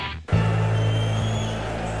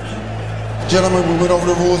Gentlemen, we went over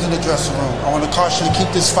the rules in the dressing room. I want to caution you to keep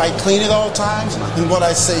this fight clean at all times, and what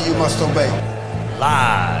I say you must obey.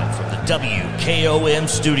 Live from the WKOM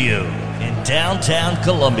studio in downtown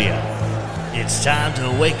Columbia, it's time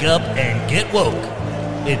to wake up and get woke.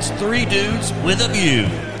 It's Three Dudes with a View.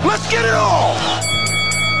 Let's get it on!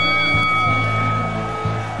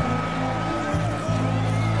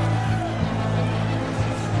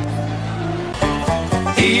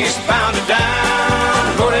 Eastbound and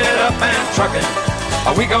down, loaded up and trucking.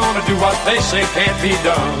 Are we gonna do what they say can't be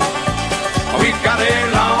done? We've got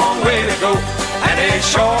a long way to go and a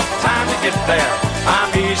short time to get there.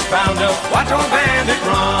 I'm eastbound up, watch old bandit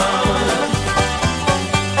run.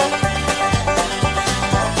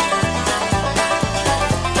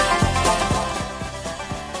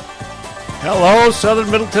 Hello, Southern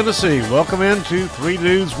Middle Tennessee. Welcome into Three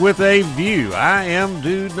Dudes with a View. I am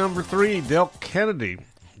dude number 3, Del Kennedy.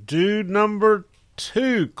 Dude number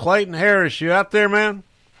 2, Clayton Harris. You out there, man?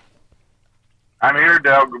 I'm here,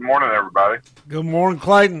 Del. Good morning, everybody. Good morning,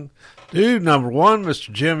 Clayton. Dude number 1,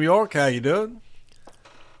 Mr. Jim York. How you doing?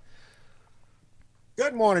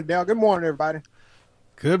 Good morning, Del. Good morning, everybody.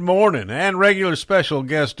 Good morning. And regular special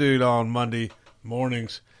guest dude on Monday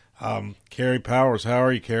mornings, Carrie Powers. How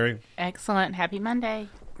are you, Carrie? Excellent. Happy Monday.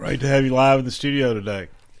 Great to have you live in the studio today.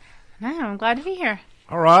 No, I'm glad to be here.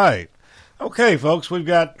 All right. Okay, folks, we've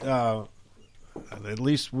got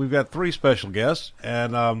we've got 3 special guests,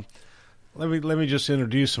 and let me just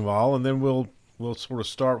introduce them all, and then we'll sort of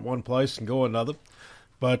start one place and go another.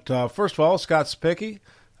 But first of all, Scott Cepicky,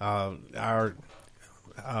 our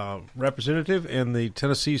representative in the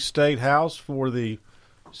Tennessee State House for the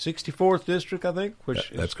 64th District, I think.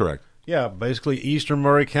 That's correct. Yeah, basically Eastern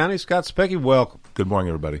Murray County. Scott Cepicky, welcome. Good morning,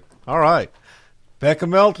 everybody. All right. Becca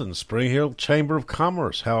Melton, Spring Hill Chamber of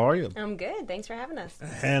Commerce. How are you? I'm good. Thanks for having us.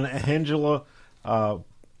 And Angela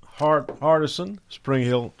Hardison, Spring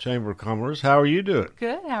Hill Chamber of Commerce. How are you doing?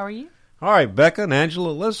 Good. How are you? All right, Becca and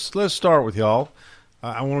Angela, let's start with y'all.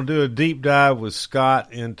 I want to do a deep dive with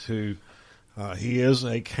Scott into he is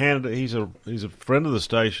a candidate. He's a friend of the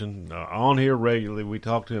station, on here regularly. We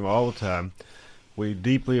talk to him all the time. We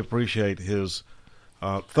deeply appreciate his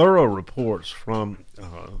thorough reports from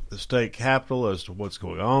the state capitol as to what's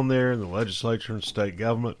going on there in the legislature and state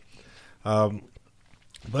government.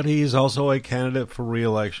 But he is also a candidate for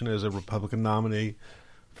re-election as a Republican nominee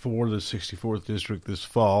for the 64th District this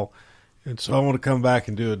fall. And so I want to come back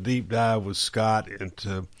and do a deep dive with Scott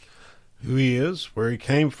into who he is, where he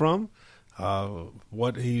came from,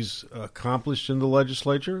 what he's accomplished in the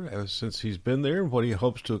legislature since he's been there, and what he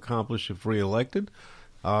hopes to accomplish if reelected.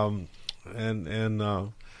 So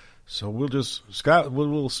we'll just, Scott,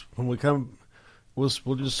 when we come, we'll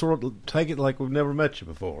just sort of take it like we've never met you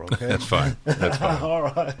before, okay? That's fine. That's fine. All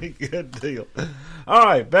right, good deal. All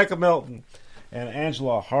right, Becca Melton and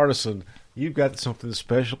Angela Hardison, you've got something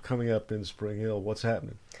special coming up in Spring Hill. What's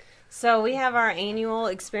happening? So we have our annual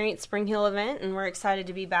Experience Spring Hill event, and we're excited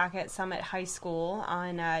to be back at Summit High School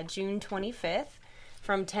on June 25th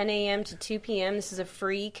from 10 a.m. to 2 p.m. This is a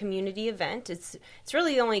free community event. It's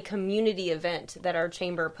really the only community event that our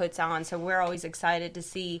chamber puts on, so we're always excited to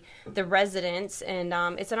see the residents, and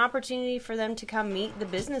it's an opportunity for them to come meet the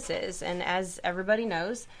businesses. And as everybody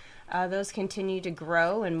knows, those continue to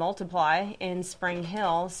grow and multiply in Spring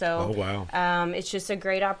Hill. So it's just a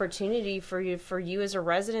great opportunity for you as a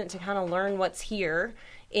resident to kind of learn what's here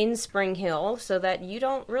in Spring Hill so that you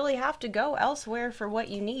don't really have to go elsewhere for what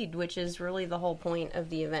you need, which is really the whole point of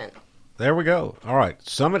the event. There we go. All right.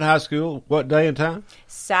 Summit High School, what day and time?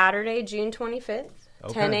 Saturday, June 25th,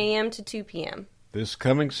 okay. 10 a.m. to 2 p.m. This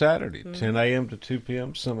coming Saturday, 10 a.m. to 2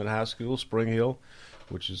 p.m., Summit High School, Spring Hill,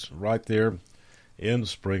 which is right there in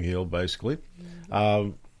Spring Hill, basically.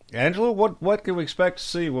 Angela, what can we expect to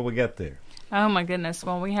see when we get there? Oh, my goodness.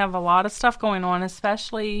 Well, we have a lot of stuff going on,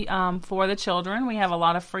 especially for the children. We have a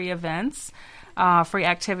lot of free events, free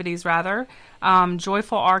activities, rather.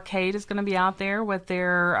 Joyful Arcade is going to be out there with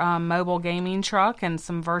their mobile gaming truck and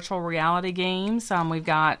some virtual reality games. We've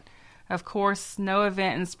got, of course, no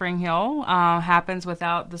event in Spring Hill happens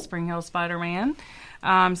without the Spring Hill Spider-Man.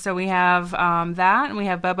 So we have that, and we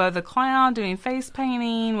have Bobo the Clown doing face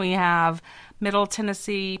painting. We have Middle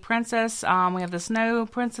Tennessee Princess. We have the Snow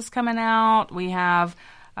Princess coming out. We have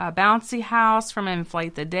Bouncy House from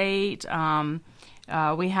Inflate the Date.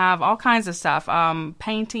 We have all kinds of stuff,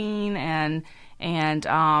 painting and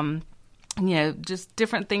just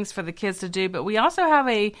different things for the kids to do. But we also have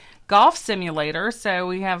a golf simulator, so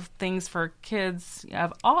we have things for kids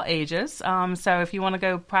of all ages. So if you want to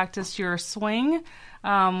go practice your swing,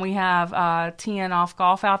 we have Tee and Off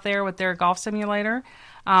Golf out there with their golf simulator.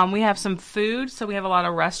 We have some food, so we have a lot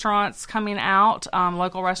of restaurants coming out,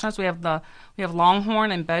 local restaurants. We have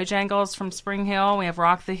Longhorn and Bojangles from Spring Hill. We have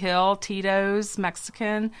Rock the Hill, Tito's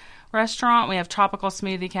Mexican restaurant. We have Tropical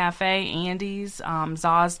Smoothie Cafe, Andy's,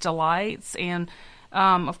 Zaz Delights, and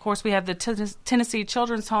of course we have the Tennessee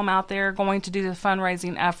Children's Home out there going to do the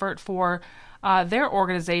fundraising effort for their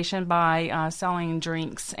organization by selling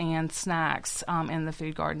drinks and snacks in the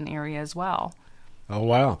food garden area as well. Oh,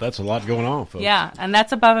 wow. That's a lot going on, folks. Yeah, and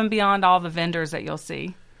that's above and beyond all the vendors that you'll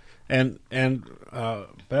see. And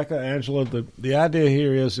Becca, Angela, the idea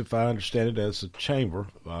here is, if I understand it, as a chamber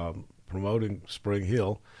promoting Spring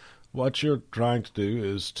Hill, what you're trying to do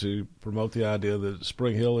is to promote the idea that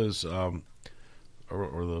Spring Hill is, or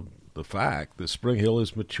the fact that Spring Hill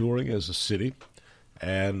is maturing as a city,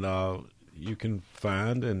 and you can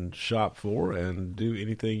find and shop for and do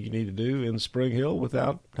anything you need to do in Spring Hill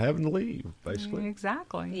without having to leave, basically.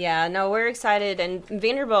 Exactly. Yeah, no, we're excited. And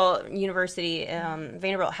Vanderbilt University,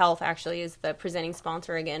 Vanderbilt Health actually is the presenting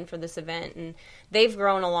sponsor again for this event. And they've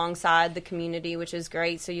grown alongside the community, which is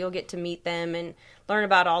great. So you'll get to meet them and learn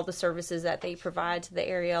about all the services that they provide to the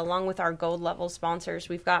area, along with our gold level sponsors.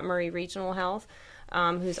 We've got Murray Regional Health,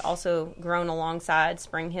 who's also grown alongside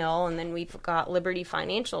Spring Hill, and then we've got Liberty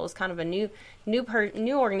Financial, is kind of a new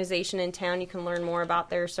organization in town. You can learn more about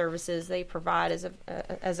their services they provide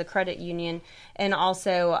as a credit union, and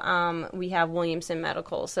also we have Williamson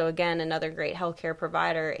Medical. So again, another great healthcare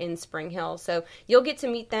provider in Spring Hill. So you'll get to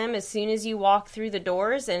meet them as soon as you walk through the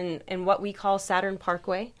doors in what we call Saturn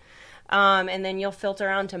Parkway, and then you'll filter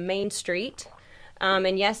onto Main Street.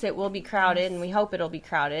 And yes, it will be crowded, and we hope it'll be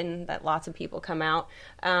crowded and that lots of people come out.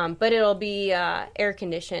 But it'll be air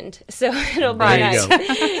conditioned, so it'll be nice.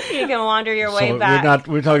 You can wander your way back.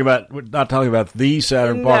 We're not talking about the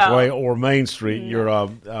Saturn Parkway or Main Street. You're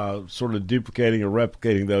sort of duplicating or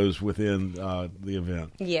replicating those within the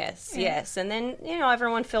event. Yes, and then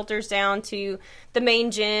everyone filters down to the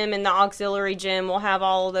main gym and the auxiliary gym. We'll have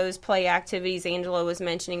all of those play activities Angela was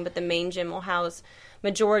mentioning, but the main gym will house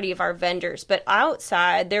majority of our vendors. But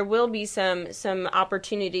outside, there will be some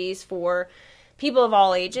opportunities for people of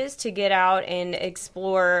all ages to get out and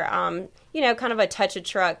explore, kind of a touch of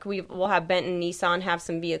truck. We'll have Benton Nissan have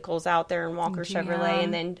some vehicles out there, and Walker Chevrolet.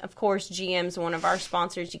 And then, of course, GM's one of our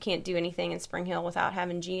sponsors. You can't do anything in Spring Hill without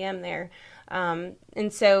having GM there.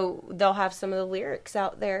 And so they'll have some of the lyrics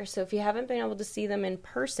out there. So if you haven't been able to see them in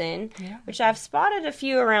person, which I've spotted a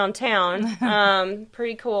few around town,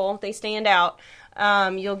 pretty cool. They stand out.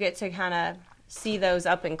 You'll get to kind of see those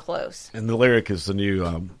up and close. And the lyric is the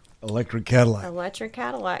new electric Cadillac. Electric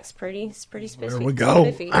Cadillac's pretty spiffy. There we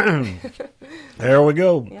go. There we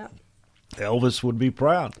go. Yep. Elvis would be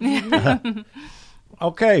proud.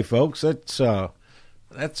 Okay, folks, that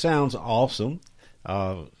sounds awesome.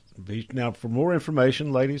 Now, for more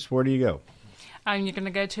information, ladies, where do you go? You're going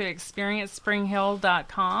to go to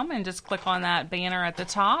experiencespringhill.com and just click on that banner at the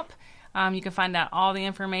top. You can find out all the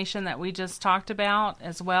information that we just talked about,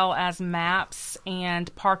 as well as maps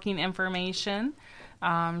and parking information.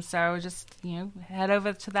 So just, head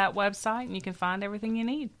over to that website and you can find everything you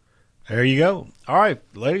need. There you go. All right,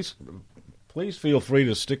 ladies, please feel free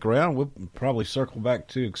to stick around. We'll probably circle back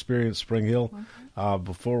to Experience Spring Hill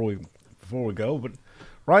before we go. But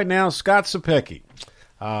right now, Scott Cepicky.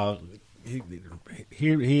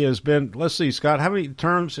 He has been. Let's see, Scott. How many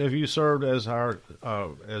terms have you served as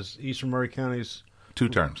as Eastern Maury County's? 2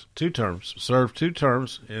 terms. 2 terms. Served 2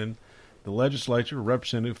 terms in the legislature,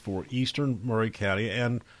 representative for Eastern Maury County,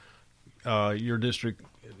 and your district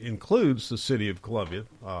includes the city of Columbia.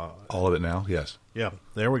 All of it now, yes. Yeah,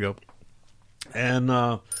 there we go. And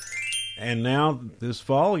now this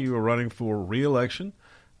fall, you are running for re-election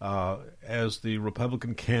as the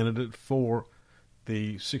Republican candidate for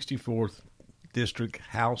the 64th District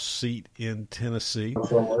House seat in Tennessee.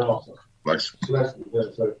 Uh-oh.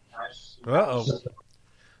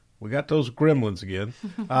 We got those gremlins again.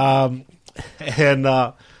 And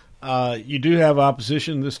you do have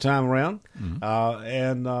opposition this time around. Mm-hmm.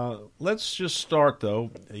 And let's just start,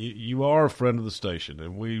 though. You are a friend of the station,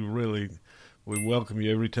 and we welcome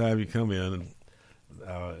you every time you come in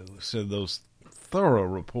and send those thorough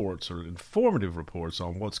reports or informative reports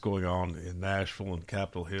on what's going on in Nashville and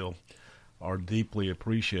Capitol Hill are deeply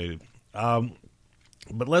appreciated.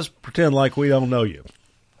 But let's pretend like we don't know you.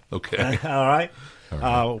 Okay. All right.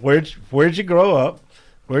 Where'd you grow up?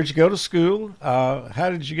 Where'd you go to school? How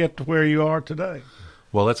did you get to where you are today?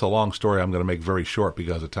 Well, that's a long story I'm going to make very short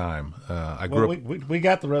because of time. I grew up. We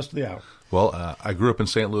got the rest of the hour. Well, I grew up in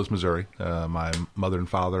St. Louis, Missouri. My mother and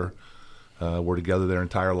father were together their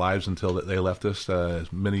entire lives until they left us.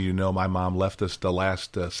 As many of you know, my mom left us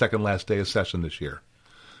the second last day of session this year.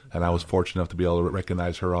 and I was fortunate enough to be able to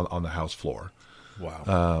recognize her on the House floor.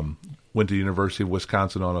 Wow. Went to the University of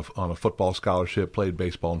Wisconsin on a football scholarship, played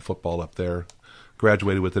baseball and football up there,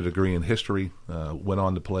 graduated with a degree in history, went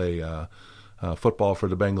on to play football for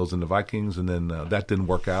the Bengals and the Vikings, and then that didn't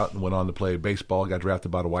work out, and went on to play baseball, got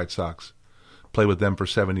drafted by the White Sox. Played with them for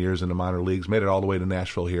 7 years in the minor leagues, made it all the way to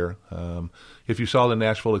Nashville here. If you saw the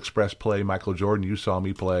Nashville Express play Michael Jordan, you saw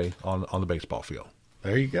me play on the baseball field.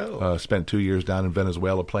 There you go. Spent 2 years down in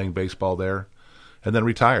Venezuela playing baseball there, and then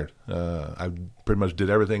retired. I pretty much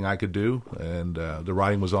did everything I could do, and the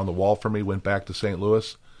writing was on the wall for me. Went back to St.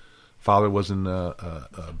 Louis. Father was in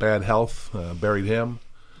bad health, buried him.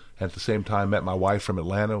 At the same time, met my wife from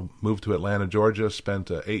Atlanta, moved to Atlanta, Georgia, spent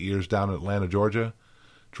 8 years down in Atlanta, Georgia,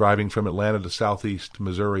 driving from Atlanta to southeast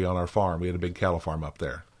Missouri on our farm. We had a big cattle farm up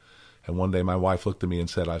there. And one day my wife looked at me and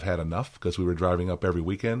said, I've had enough, because we were driving up every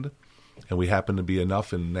weekend, and we happened to be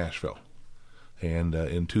enough in Nashville. And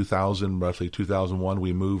in 2000, roughly 2001,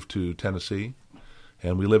 we moved to Tennessee,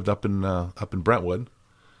 and we lived up in Brentwood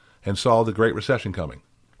and saw the Great Recession coming.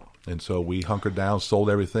 And so we hunkered down, sold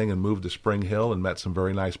everything, and moved to Spring Hill and met some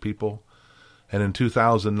very nice people. And in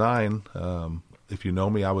 2009, if you know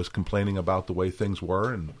me, I was complaining about the way things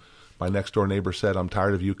were, and my next-door neighbor said, I'm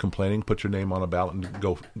tired of you complaining. Put your name on a ballot and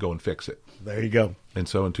go and fix it. There you go. And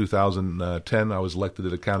so in 2010, I was elected to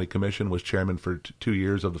the county commission, was chairman for 2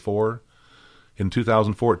 years of the 4. In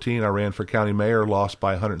 2014, I ran for county mayor, lost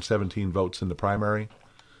by 117 votes in the primary,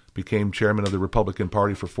 became chairman of the Republican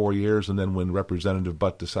Party for 4 years, and then when Representative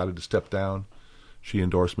Butt decided to step down, she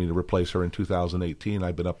endorsed me to replace her in 2018.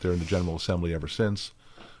 I've been up there in the General Assembly ever since,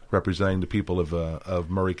 representing the people of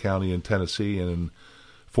Murray County in Tennessee, and in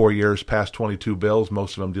 4 years passed 22 bills,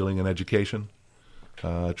 most of them dealing in education,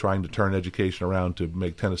 trying to turn education around to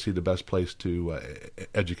make Tennessee the best place to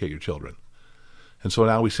educate your children. And so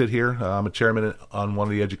now we sit here. I'm a chairman on one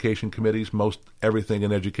of the education committees. Most everything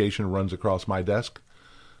in education runs across my desk.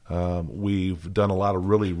 We've done a lot of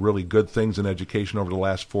really, really good things in education over the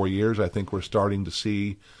last 4 years. I think we're starting to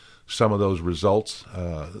see some of those results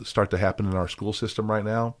start to happen in our school system right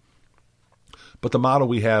now. But the model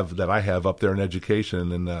that I have up there in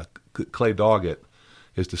education, and Clay Doggett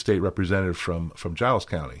is the state representative from Giles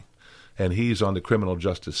County, and he's on the criminal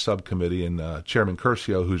justice subcommittee, and Chairman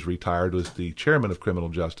Curcio, who's retired, was the chairman of criminal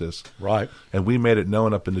justice. Right. And we made it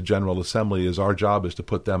known up in the General Assembly is our job is to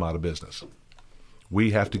put them out of business.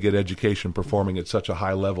 We have to get education performing at such a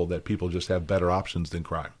high level that people just have better options than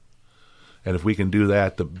crime. And if we can do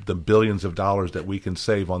that, the billions of dollars that we can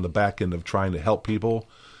save on the back end of trying to help people,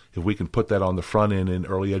 if we can put that on the front end in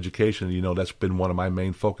early education, that's been one of my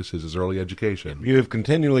main focuses is early education. You have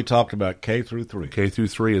continually talked about K through 3. K through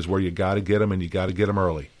 3 is where you got to get them, and you got to get them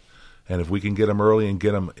early. And if we can get them early and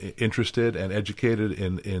get them interested and educated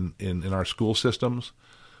in our school systems,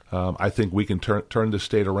 I think we can turn the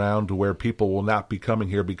state around to where people will not be coming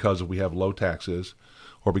here because we have low taxes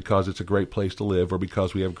or because it's a great place to live or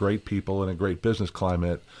because we have great people and a great business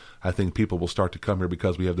climate. I think people will start to come here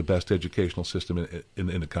because we have the best educational system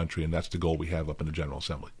in the country, and that's the goal we have up in the General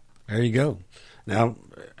Assembly. There you go. Now,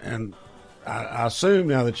 and I assume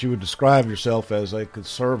now that you would describe yourself as a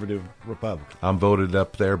conservative Republican. I'm voted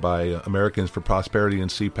up there by Americans for Prosperity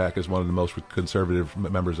and CPAC as one of the most conservative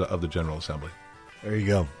members of the General Assembly. There you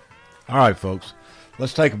go. All right, folks.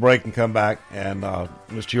 Let's take a break and come back. And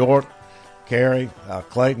Mr. York, Carrie,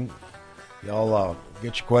 Clayton, y'all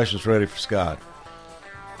get your questions ready for Scott.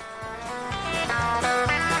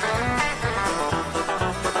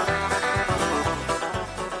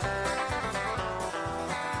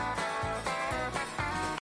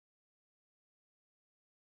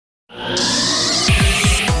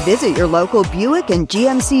 Visit your local Buick and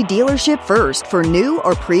GMC dealership first for new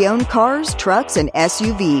or pre-owned cars, trucks, and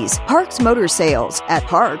SUVs. Parks Motor Sales. At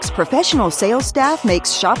Parks, professional sales staff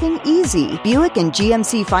makes shopping easy. Buick and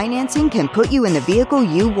GMC financing can put you in the vehicle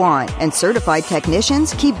you want, and certified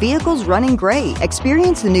technicians keep vehicles running great.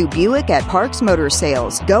 Experience the new Buick at Parks Motor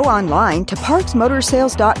Sales. Go online to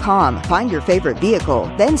parksmotorsales.com. Find your favorite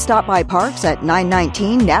vehicle. Then stop by Parks at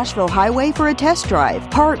 919 Nashville Highway for a test drive.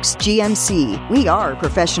 Parks GMC. We are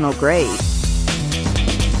professional grade.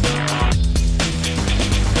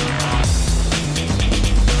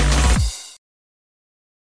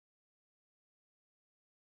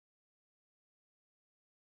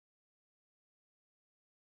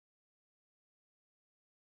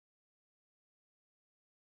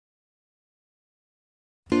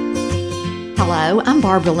 Hello, I'm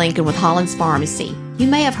Barbara Lincoln with Hollins Pharmacy. You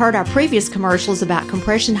may have heard our previous commercials about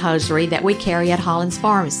compression hosiery that we carry at Hollins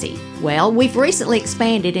Pharmacy. Well, we've recently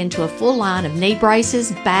expanded into a full line of knee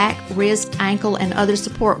braces, back, wrist, ankle, and other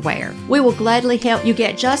support wear. We will gladly help you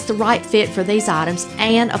get just the right fit for these items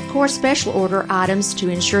and, of course, special order items to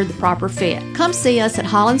ensure the proper fit. Come see us at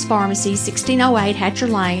Hollins Pharmacy, 1608 Hatcher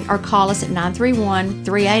Lane, or call us at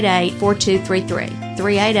 931-388-4233.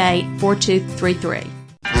 388-4233.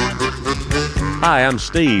 Hi, I'm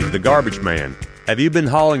Steve, the garbage man. Have you been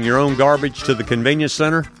hauling your own garbage to the convenience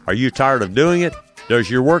center? Are you tired of doing it? Does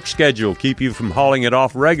your work schedule keep you from hauling it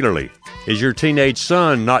off regularly? Is your teenage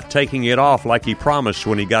son not taking it off like he promised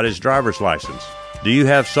when he got his driver's license? Do you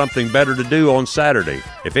have something better to do on Saturday?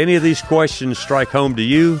 If any of these questions strike home to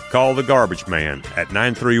you, call the garbage man at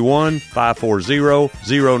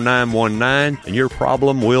 931-540-0919 and your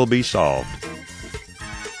problem will be solved.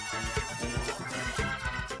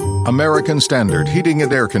 American Standard Heating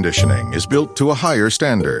and Air Conditioning is built to a higher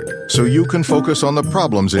standard, so you can focus on the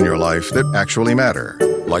problems in your life that actually matter,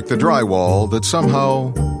 like the drywall that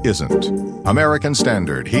somehow isn't. American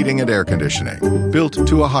Standard Heating and Air Conditioning, built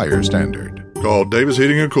to a higher standard. Call Davis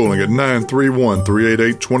Heating and Cooling at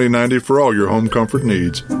 931-388-2090 for all your home comfort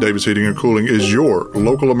needs. Davis Heating and Cooling is your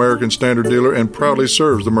local American Standard dealer and proudly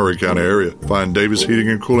serves the Murray County area. Find Davis Heating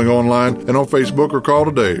and Cooling online and on Facebook or call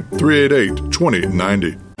today,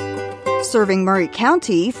 388-2090. Serving Murray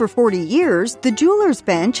County for 40 years, the Jewelers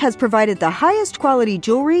Bench has provided the highest quality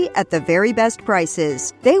jewelry at the very best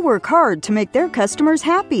prices. They work hard to make their customers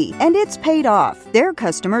happy, and it's paid off. Their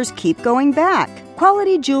customers keep going back.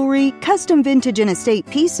 Quality jewelry, custom vintage and estate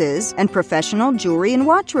pieces, and professional jewelry and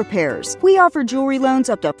watch repairs. We offer jewelry loans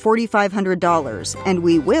up to $4,500, and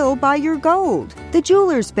we will buy your gold. The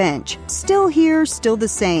Jewelers Bench, still here, still the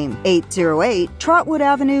same. 808 Trotwood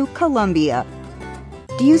Avenue, Columbia.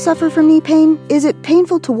 Do you suffer from knee pain? Is it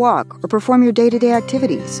painful to walk or perform your day-to-day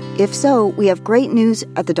activities? If so, we have great news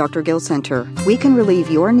at the Dr. Gill Center. We can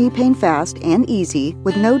relieve your knee pain fast and easy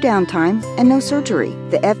with no downtime and no surgery.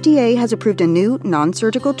 The FDA has approved a new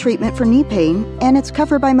non-surgical treatment for knee pain, and it's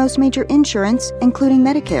covered by most major insurance, including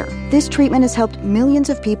Medicare. This treatment has helped millions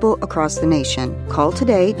of people across the nation. Call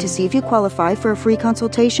today to see if you qualify for a free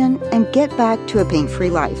consultation and get back to a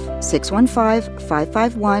pain-free life.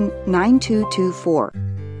 615-551-9224.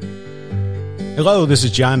 Hello, this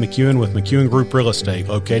is John McEwen with McEwen Group Real Estate,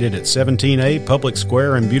 located at 17A Public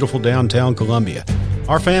Square in beautiful downtown Columbia.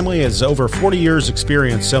 Our family has over 40 years'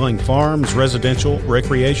 experience selling farms, residential,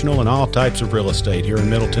 recreational, and all types of real estate here in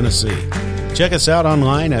Middle Tennessee. Check us out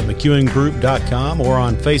online at McEwenGroup.com or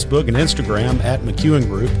on Facebook and Instagram at McEwen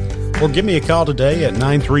Group, or give me a call today at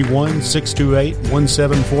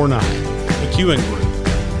 931-628-1749. McEwen Group.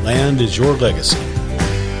 Land is your legacy.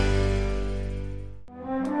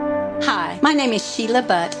 My name is Sheila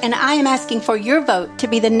Butt, and I am asking for your vote to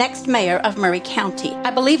be the next mayor of Murray County.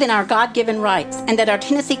 I believe in our God-given rights and that our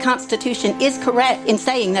Tennessee Constitution is correct in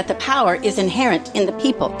saying that the power is inherent in the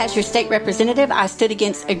people. As your state representative, I stood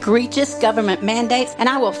against egregious government mandates, and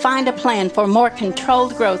I will find a plan for more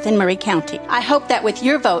controlled growth in Murray County. I hope that with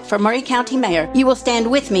your vote for Murray County Mayor, you will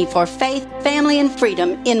stand with me for faith, family, and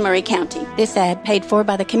freedom in Murray County. This ad paid for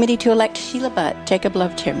by the Committee to Elect Sheila Butt, Jacob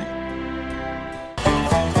Love, Chairman.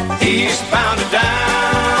 Eastbound and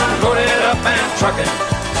down, loaded up and trucking.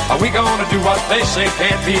 Are we gonna do what they say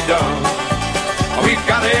can't be done? We've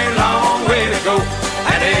got a long way to go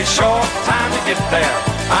and a short time to get there.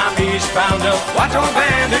 I'm eastbound up, watch our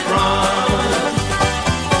bandit run.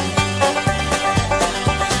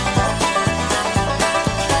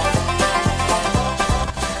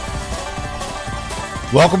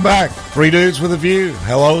 Welcome back, Three Dudes with a View.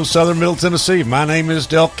 Hello, Southern Middle Tennessee. My name is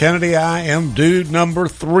Del Kennedy. I am dude number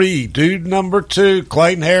 3. Dude number 2,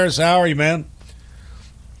 Clayton Harris. How are you, man?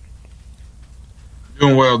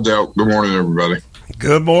 Doing well, Del. Good morning, everybody.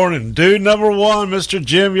 Good morning. Dude number 1, Mr.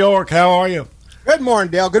 Jim York. How are you? Good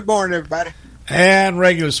morning, Del. Good morning, everybody. And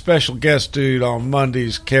regular special guest dude on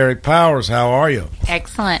Mondays, Carrie Powers. How are you?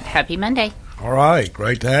 Excellent. Happy Monday. All right.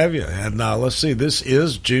 Great to have you. And let's see. This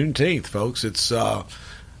is Juneteenth, folks. It's a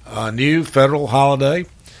new federal holiday.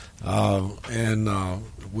 And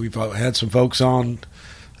we've had some folks on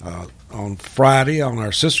Friday on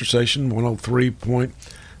our sister station,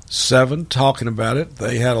 103.7, talking about it.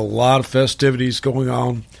 They had a lot of festivities going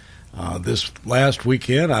on this last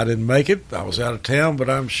weekend. I didn't make it. I was out of town,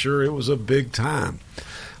 but I'm sure it was a big time.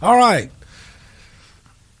 All right.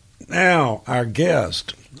 Now, our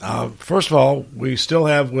guest. First of all, we still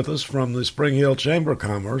have with us from the Spring Hill Chamber of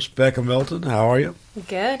Commerce, Becca Melton. How are you?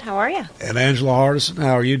 Good. How are you? And Angela Hardison.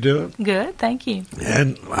 How are you doing? Good. Thank you.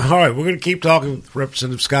 And, all right, we're going to keep talking with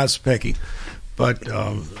Representative Scott Cepicky. But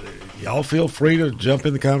y'all feel free to jump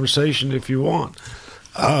in the conversation if you want.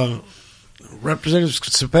 Representative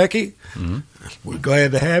Cepicky, we're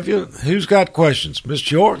glad to have you. Who's got questions?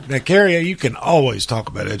 Ms. York? Now, Carrie, you can always talk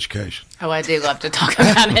about education. Oh, I do love to talk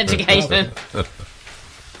about education.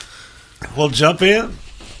 Well, jump in.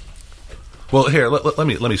 Well, here, let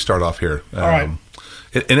me start off here. All right.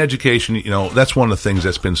 In education, that's one of the things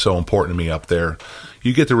that's been so important to me up there.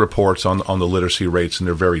 You get the reports on the literacy rates, and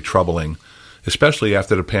they're very troubling, especially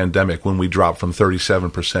after the pandemic when we dropped from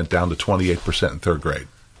 37% down to 28% in third grade.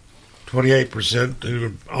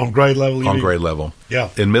 28% on grade level? On grade level. Yeah.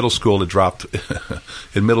 In middle school, it dropped.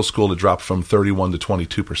 In middle school, it dropped from 31 to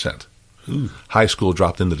 22%. High school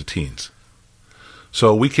dropped into the teens.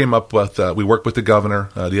 So we came up with, we worked with the governor,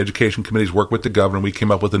 the education committees worked with the governor, and we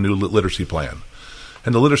came up with a new literacy plan.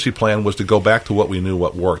 And the literacy plan was to go back to what we knew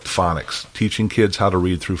what worked, phonics, teaching kids how to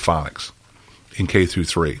read through phonics in K through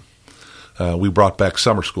 3. We brought back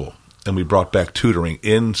summer school, and we brought back tutoring,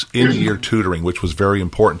 in-year tutoring, which was very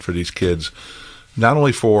important for these kids, not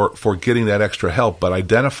only for getting that extra help, but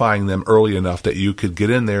identifying them early enough that you could get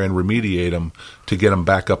in there and remediate them to get them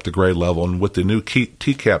back up to grade level. And with the new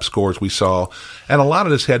TCAP scores we saw, and a lot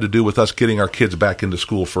of this had to do with us getting our kids back into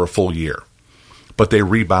school for a full year. But they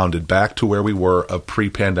rebounded back to where we were of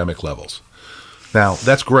pre-pandemic levels. Now,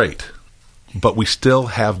 that's great, but we still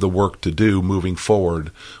have the work to do moving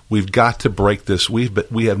forward. We've got to break this. We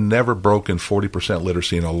have never broken 40%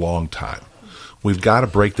 literacy in a long time. We've got to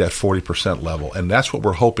break that 40% level, and that's what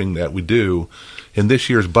we're hoping that we do. In this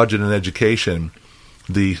year's budget and education,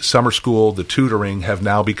 the summer school, the tutoring have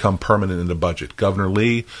now become permanent in the budget. Governor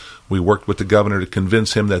Lee, we worked with the governor to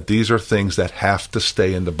convince him that these are things that have to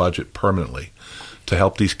stay in the budget permanently to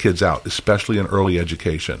help these kids out, especially in early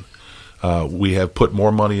education. We have put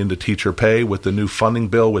more money into teacher pay with the new funding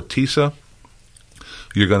bill with TISA.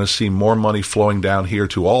 You're going to see more money flowing down here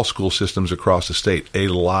to all school systems across the state, a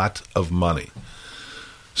lot of money.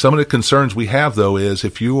 Some of the concerns we have, though, is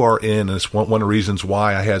if you are in, and it's one of the reasons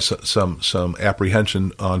why I had some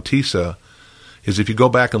apprehension on TISA, is if you go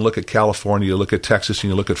back and look at California, you look at Texas,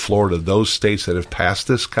 and you look at Florida, those states that have passed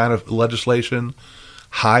this kind of legislation,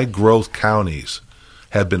 high-growth counties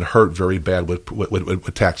have been hurt very bad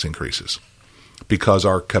with tax increases because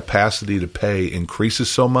our capacity to pay increases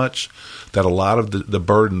so much that a lot of the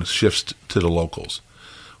burden shifts to the locals.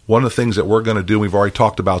 One of the things that we're going to do, we've already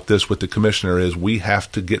talked about this with the commissioner, is we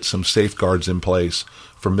have to get some safeguards in place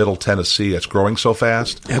for Middle Tennessee. It's growing so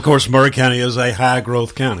fast. And of course, Maury County is a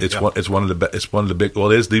high-growth county. It's one of the big.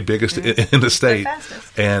 Well, it is the biggest in the state,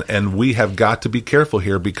 and we have got to be careful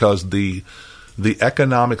here because the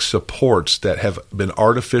economic supports that have been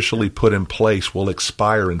artificially put in place will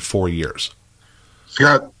expire in 4 years.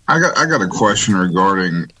 Scott, I got a question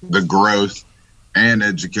regarding the growth and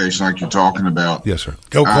education, like you're talking about. Yes, sir.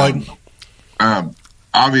 Go, Clayton.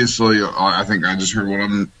 Obviously, I think I just heard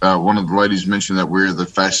one of the ladies mention that we're the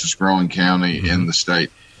fastest growing county in the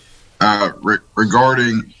state.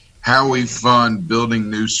 Regarding how we fund building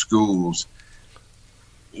new schools,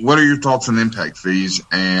 what are your thoughts on impact fees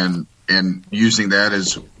and using that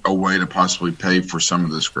as a way to possibly pay for some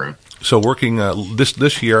of this growth? So working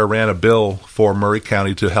this year, I ran a bill for Maury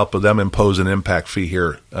County to help them impose an impact fee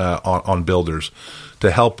here on builders to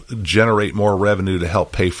help generate more revenue to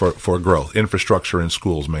help pay for growth, infrastructure in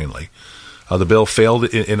schools mainly. The bill failed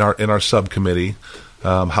in our subcommittee.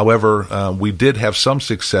 However, we did have some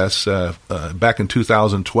success. Back in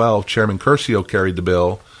 2012, Chairman Curcio carried the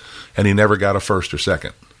bill, and he never got a first or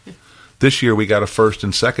second. This year we got a first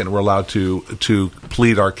and second. We're allowed to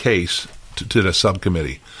plead our case to the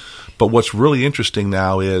subcommittee. But what's really interesting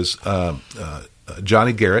now is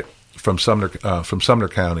Johnny Garrett from Sumner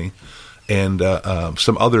County and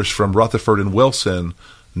some others from Rutherford and Wilson,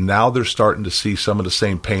 now they're starting to see some of the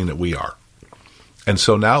same pain that we are. And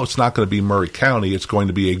so now it's not going to be Maury County. It's going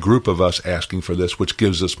to be a group of us asking for this, which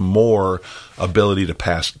gives us more ability to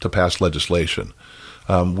pass legislation.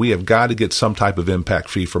 We have got to get some type of impact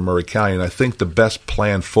fee for Maury County, and I think the best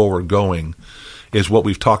plan forward going is what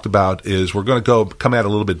we've talked about is we're going to come at it a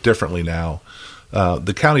little bit differently now.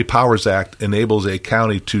 The County Powers Act enables a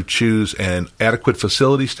county to choose an adequate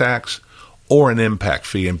facilities tax or an impact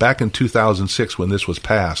fee. And back in 2006 when this was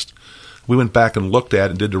passed, we went back and looked at it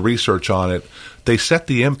and did the research on it. They set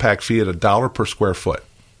the impact fee at $1 per square foot.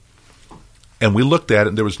 And we looked at it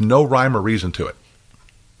and there was no rhyme or reason to it.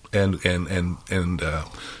 And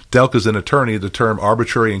Delka's an attorney, the term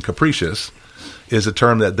arbitrary and capricious is a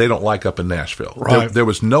term that they don't like up in Nashville. Right. There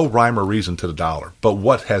was no rhyme or reason to the dollar. But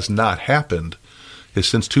what has not happened is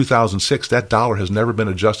since 2006, that dollar has never been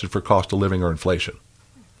adjusted for cost of living or inflation.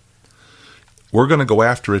 we're going to go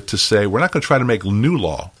after it to say we're not going to try to make new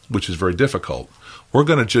law, which is very difficult. We're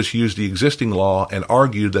going to just use the existing law and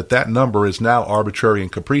argue that that number is now arbitrary and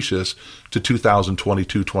capricious to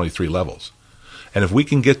 2022-23 levels. And if we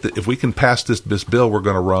can if we can pass this bill we're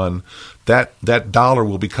going to run, that dollar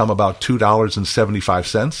will become about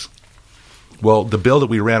 $2.75. Well, the bill that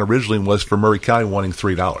we ran originally was for Murray County wanting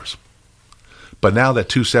 $3. But now that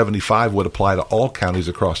 $2.75 would apply to all counties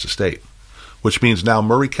across the state, which means now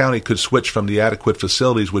Murray County could switch from the adequate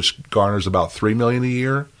facilities, which garners about $3 million a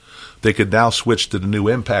year. They could now switch to the new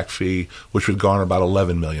impact fee, which would garner about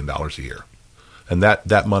 $11 million a year. And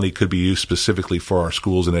that money could be used specifically for our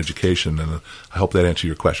schools and education. And I hope that answered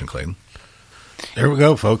your question, Clayton. There we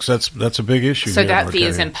go, folks. That's a big issue. So that fee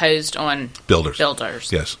is imposed on builders.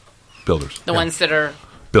 Yes, builders. The ones that are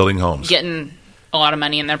building homes, getting a lot of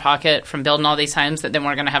money in their pocket from building all these homes that then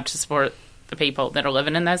we're going to have to support the people that are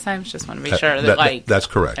living in those homes. Just want to be sure that that's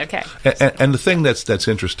correct. Okay. And the thing that's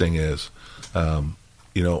interesting is,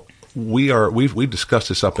 we discussed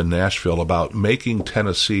this up in Nashville about making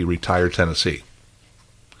Tennessee retire Tennessee.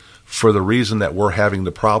 For the reason that we're having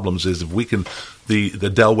the problems is if we can, the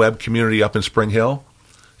Del Webb community up in Spring Hill,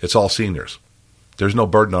 it's all seniors. There's no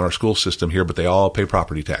burden on our school system here, but they all pay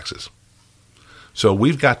property taxes. So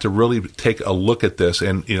we've got to really take a look at this.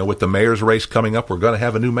 And, with the mayor's race coming up, we're going to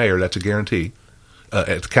have a new mayor. That's a guarantee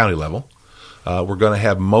at the county level. We're going to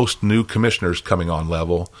have most new commissioners coming on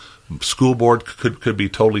level. School board could be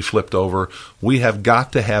totally flipped over. We have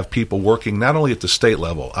got to have people working not only at the state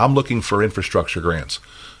level. I'm looking for infrastructure grants.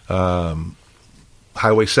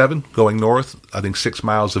 Highway 7 going north, I think 6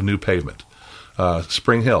 miles of new pavement.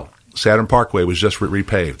 Spring Hill, Saturn Parkway was just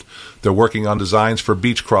repaved. They're working on designs for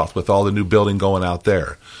Beechcroft with all the new building going out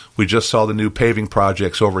there. We just saw the new paving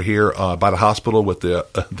projects over here by the hospital with the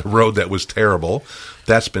road that was terrible.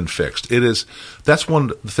 That's been fixed. That's one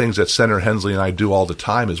of the things that Senator Hensley and I do all the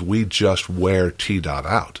time is we just wear TDOT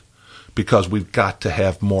out because we've got to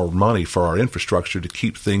have more money for our infrastructure to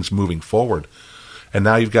keep things moving forward. And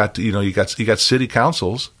now you've got you got city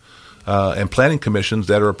councils and planning commissions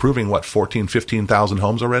that are approving 15,000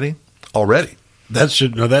 homes already. I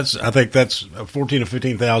think that's 14 or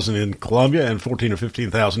 15,000 in Columbia and 14 or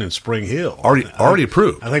 15,000 in Spring Hill. Already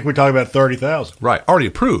approved. I think we're talking about 30,000. Right, already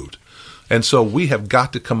approved. And so we have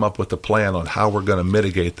got to come up with a plan on how we're going to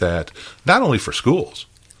mitigate that, not only for schools,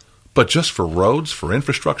 but just for roads, for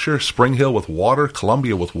infrastructure, Spring Hill with water,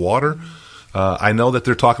 Columbia with water. I know that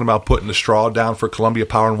they're talking about putting the straw down for Columbia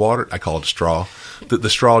Power and Water. I call it straw. The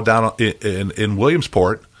straw down in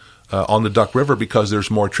Williamsport on the Duck River because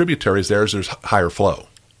there's more tributaries there, there's higher flow.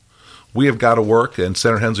 We have got to work, and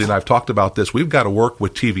Senator Hensley and I have talked about this, we've got to work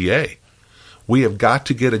with TVA. We have got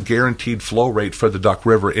to get a guaranteed flow rate for the Duck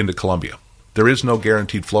River into Columbia. There is no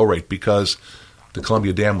guaranteed flow rate because the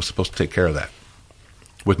Columbia Dam was supposed to take care of that.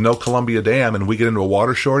 With no Columbia Dam and we get into a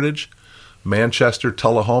water shortage, Manchester,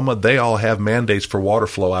 Tullahoma, they all have mandates for water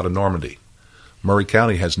flow out of Normandy. Murray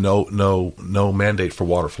County has no mandate for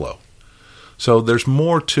water flow. So there's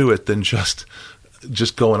more to it than just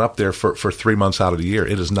going up there for 3 months out of the year.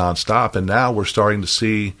 It is nonstop. And now we're starting to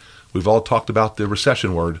see, we've all talked about the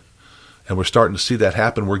recession word, and we're starting to see that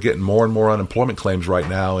happen. We're getting more and more unemployment claims right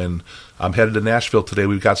now. And I'm headed to Nashville today.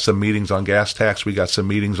 We've got some meetings on gas tax. We got some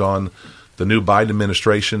meetings on the new Biden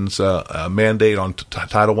administration's mandate on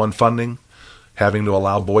Title I funding, having to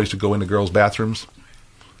allow boys to go into girls' bathrooms.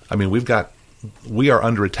 I mean, we are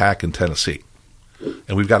under attack in Tennessee,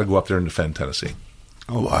 and we've got to go up there and defend Tennessee.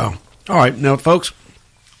 Oh, wow. All right. Now, folks,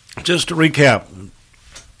 just to recap,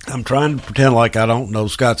 I'm trying to pretend like I don't know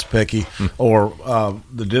Scott Cepicky or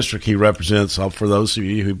the district he represents, for those of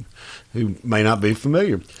you who may not be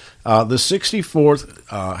familiar. The 64th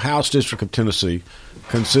House District of Tennessee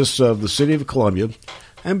consists of the city of Columbia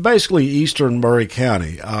and basically eastern Murray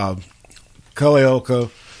County,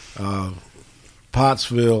 Culleoka,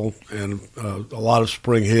 Pottsville, and a lot of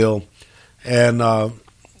Spring Hill. And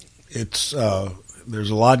there's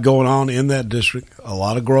a lot going on in that district, a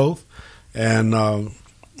lot of growth. And, of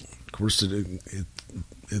course,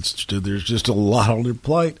 there's just a lot on your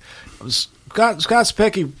plate. Scott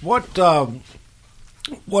Cepicky,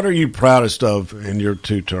 what are you proudest of in your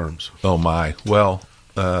 2 terms? Oh, my. Well,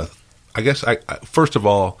 I guess, first of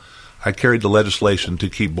all, I carried the legislation to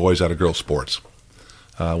keep boys out of girls' sports.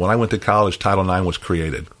 When I went to college, Title IX was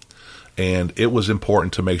created. And it was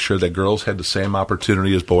important to make sure that girls had the same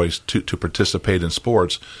opportunity as boys to participate in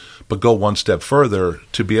sports, but go one step further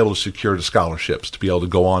to be able to secure the scholarships, to be able to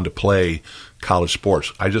go on to play college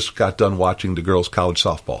sports. I just got done watching the girls' college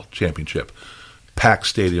softball championship. Packed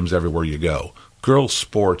stadiums everywhere you go. girls'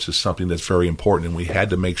 sports is something that's very important, and we had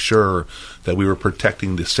to make sure that we were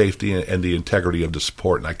protecting the safety and the integrity of the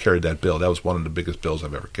sport, and I carried that bill. That was one of the biggest bills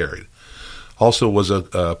I've ever carried. Also was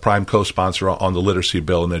a prime co-sponsor on the literacy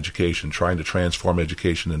bill in education, trying to transform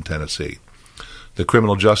education in Tennessee. The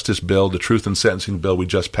criminal justice bill, the truth in sentencing bill we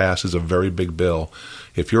just passed is a very big bill.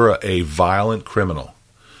 If you're a violent criminal,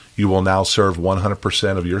 you will now serve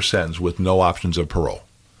 100% of your sentence with no options of parole.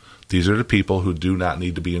 These are the people who do not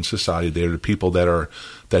need to be in society. They are the people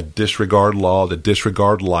that disregard law, that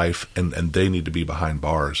disregard life, and they need to be behind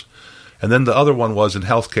bars. And then the other one was in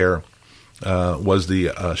healthcare, was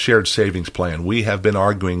the shared savings plan. We have been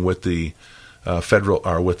arguing with the Department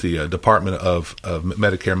of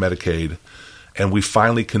Medicare and Medicaid, and we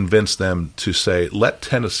finally convinced them to say, let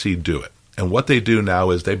Tennessee do it. And what they do now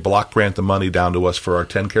is they block grant the money down to us for our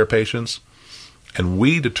TennCare patients, and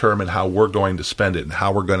we determine how we're going to spend it and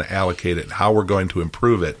how we're going to allocate it and how we're going to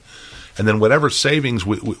improve it. And then whatever savings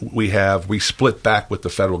we have, we split back with the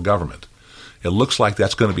federal government. It looks like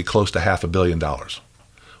that's going to be close to $500 million,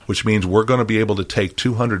 which means we're going to be able to take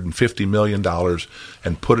 $250 million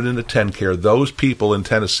and put it into TennCare. Those people in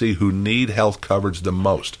Tennessee who need health coverage the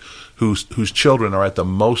most, whose children are at the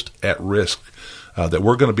most at risk, that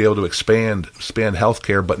we're going to be able to expand health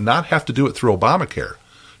care, but not have to do it through Obamacare,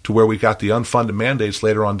 to where we got the unfunded mandates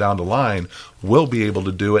later on down the line. We'll be able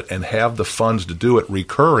to do it and have the funds to do it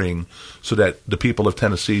recurring so that the people of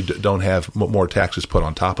Tennessee don't have more taxes put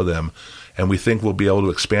on top of them. And we think we'll be able to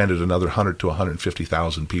expand it another 100 to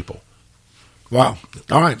 150,000 people. Wow.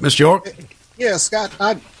 All right, Mr. York. Yeah, Scott,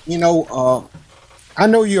 I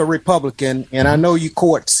know you're a Republican, and I know you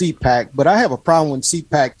court CPAC, but I have a problem when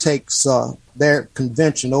CPAC takes their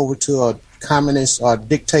convention over to a communist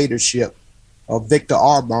dictatorship of Viktor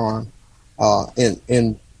Orban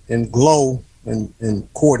and glow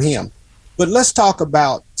and court him. But let's talk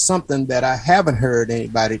about something that I haven't heard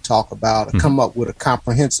anybody talk about or come up with a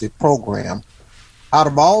comprehensive program. Out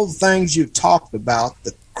of all the things you've talked about,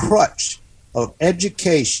 the crutch of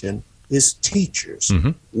education is teachers.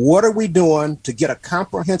 Mm-hmm. What are we doing to get a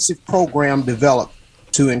comprehensive program developed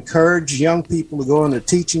to encourage young people to go in the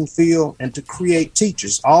teaching field and to create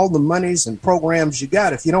teachers? All the monies and programs you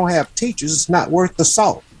got, if you don't have teachers, it's not worth the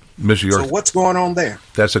salt. Mr. York, so what's going on there?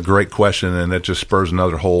 That's a great question, and that just spurs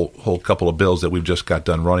another whole couple of bills that we've just got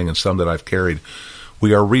done running and some that I've carried.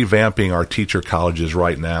 We are revamping our teacher colleges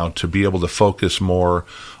right now to be able to focus more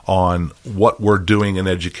on what we're doing in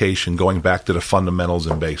education, going back to the fundamentals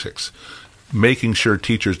and basics, making sure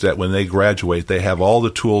teachers that when they graduate, they have all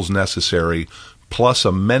the tools necessary, plus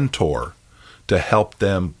a mentor to help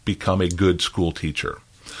them become a good school teacher.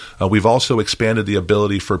 We've also expanded the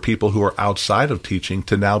ability for people who are outside of teaching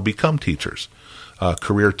to now become teachers,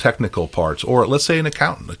 career technical parts, or let's say an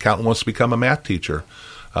accountant. An accountant wants to become a math teacher.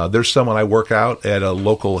 There's someone I work out at a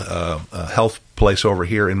local health place over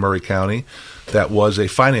here in Murray County that was a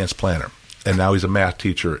finance planner, and now he's a math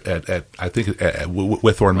teacher at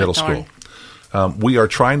Withorn Middle School. We are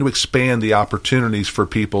trying to expand the opportunities for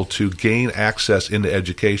people to gain access into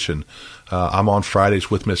education. I'm on Fridays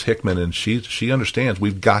with Miss Hickman, and she understands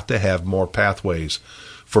we've got to have more pathways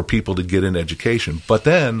for people to get in education. But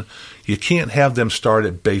then you can't have them start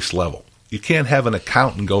at base level. You can't have an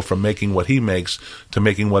accountant go from making what he makes to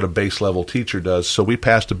making what a base level teacher does. So we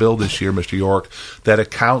passed a bill this year, Mr. York, that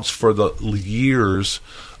accounts for the years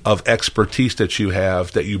of expertise that you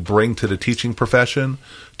have, that you bring to the teaching profession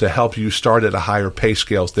to help you start at a higher pay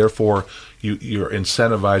scales. Therefore, you're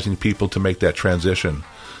incentivizing people to make that transition.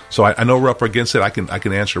 So I know we're up against it. I can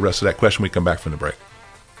answer the rest of that question when we come back from the break.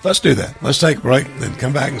 Let's do that. Let's take a break, then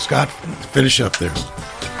come back and Scott finish up there.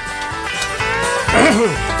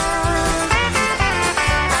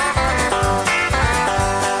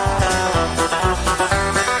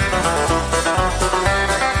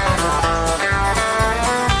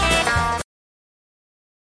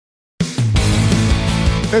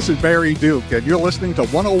 This is Barry Duke, and you're listening to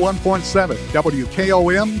 101.7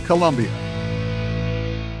 WKOM Columbia.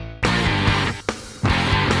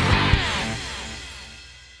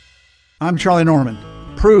 I'm Charlie Norman,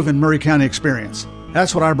 proven Murray County experience.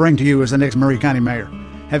 That's what I bring to you as the next Murray County mayor.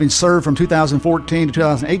 Having served from 2014 to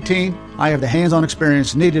 2018, I have the hands-on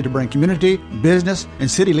experience needed to bring community, business, and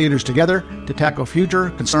city leaders together to tackle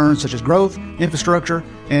future concerns such as growth, infrastructure,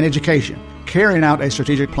 and education, carrying out a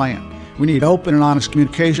strategic plan. We need open and honest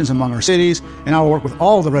communications among our cities, and I will work with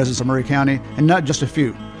all the residents of Murray County and not just a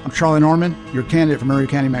few. I'm Charlie Norman, your candidate for Murray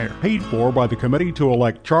County Mayor. Paid for by the committee to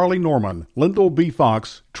elect Charlie Norman, Lyndall B.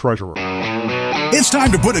 Fox, Treasurer. It's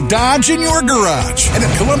time to put a Dodge in your garage. And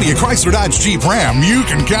at Columbia Chrysler Dodge Jeep Ram, you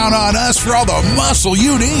can count on us for all the muscle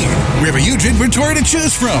you need. We have a huge inventory to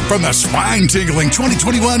choose from the spine-tingling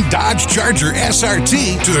 2021 Dodge Charger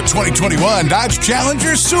SRT to the 2021 Dodge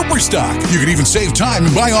Challenger Superstock. You can even save time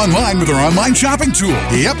and buy online with our online shopping tool.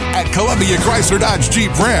 Yep, at Columbia Chrysler Dodge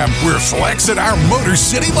Jeep Ram, we're flexing our Motor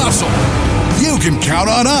City muscle. You can count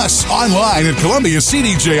on us online at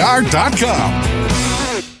ColumbiaCDJR.com.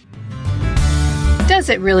 Does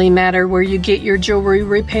it really matter where you get your jewelry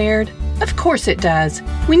repaired? Of course it does.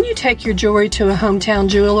 When you take your jewelry to a hometown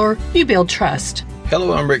jeweler, you build trust.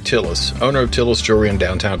 Hello, I'm Rick Tillis, owner of Tillis Jewelry in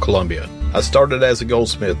downtown Columbia. I started as a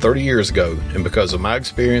goldsmith 30 years ago, and because of my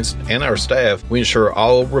experience and our staff, we ensure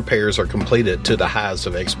all repairs are completed to the highest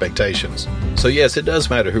of expectations. So yes, it does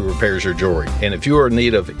matter who repairs your jewelry, and if you are in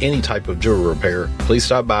need of any type of jewelry repair, please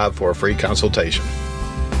stop by for a free consultation.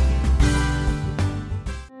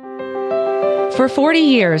 For 40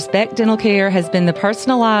 years, Beck Dental Care has been the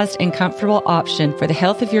personalized and comfortable option for the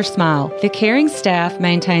health of your smile. The caring staff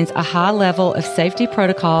maintains a high level of safety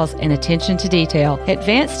protocols and attention to detail.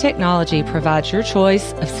 Advanced technology provides your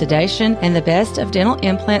choice of sedation and the best of dental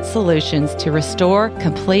implant solutions to restore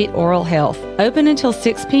complete oral health. Open until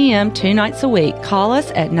 6 p.m. 2 nights a week. Call us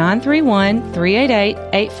at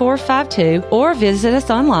 931-388-8452 or visit us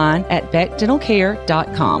online at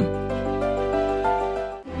beckdentalcare.com.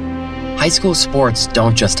 High school sports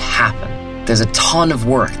don't just happen. There's a ton of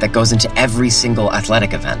work that goes into every single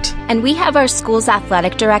athletic event. And we have our school's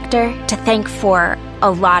athletic director to thank for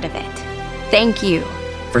a lot of it. Thank you.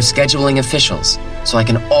 For scheduling officials, so I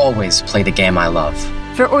can always play the game I love.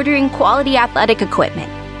 For ordering quality athletic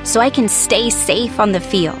equipment, so I can stay safe on the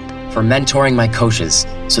field. For mentoring my coaches,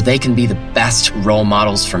 so they can be the best role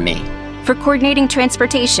models for me. For coordinating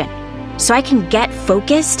transportation, so I can get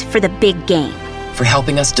focused for the big game. For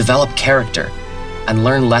helping us develop character and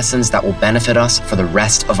learn lessons that will benefit us for the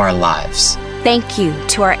rest of our lives. Thank you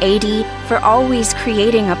to our AD for always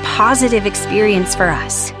creating a positive experience for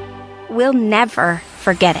us. We'll never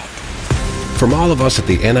forget it. From all of us at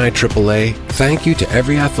the NIAAA, thank you to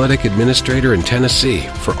every athletic administrator in Tennessee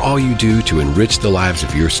for all you do to enrich the lives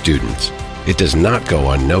of your students. It does not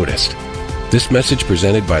go unnoticed. This message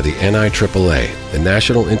presented by the NIAAA, the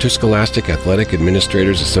National Interscholastic Athletic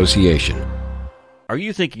Administrators Association. Are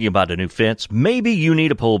you thinking about a new fence? Maybe you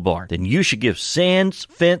need a pole barn. Then you should give Sands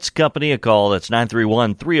Fence Company a call. That's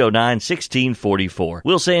 931-309-1644.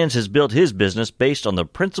 Will Sands has built his business based on the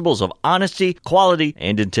principles of honesty, quality,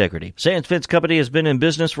 and integrity. Sands Fence Company has been in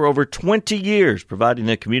business for over 20 years, providing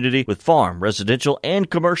the community with farm, residential, and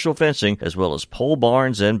commercial fencing, as well as pole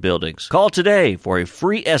barns and buildings. Call today for a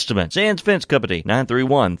free estimate. Sands Fence Company,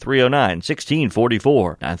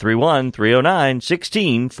 931-309-1644.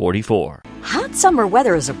 931-309-1644. Hot summer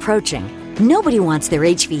weather is approaching. Nobody wants their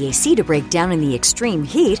HVAC to break down in the extreme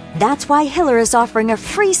heat. That's why Hiller is offering a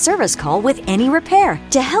free service call with any repair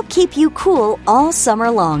to help keep you cool all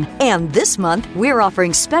summer long. And this month, we're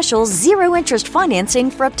offering special zero-interest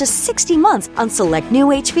financing for up to 60 months on select new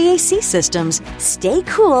HVAC systems. Stay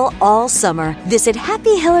cool all summer. Visit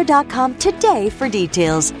happyhiller.com today for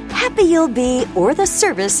details. Happy you'll be, or the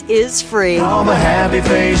service is free. Call the Happy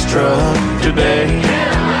Face Truck today.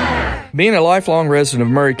 Being a lifelong resident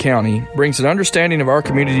of Maury County brings an understanding of our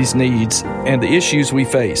community's needs and the issues we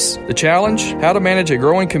face. The challenge, how to manage a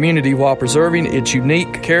growing community while preserving its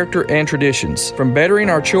unique character and traditions. From bettering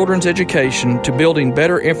our children's education to building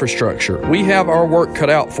better infrastructure, we have our work cut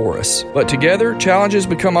out for us. But together, challenges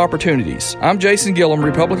become opportunities. I'm Jason Gillum,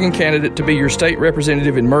 Republican candidate to be your state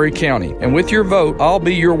representative in Maury County. And with your vote, I'll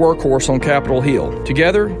be your workhorse on Capitol Hill.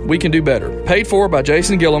 Together, we can do better. Paid for by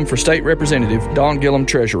Jason Gillum for state representative, Don Gillum,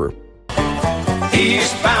 treasurer.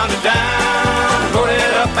 Eastbound and down, loaded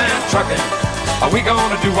up and trucking. Are we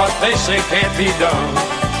gonna do what they say can't be done?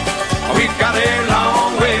 We've got a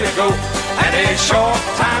long way to go and a short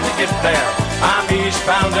time to get there. I'm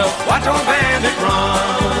eastbound up, watch old bandit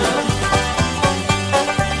run.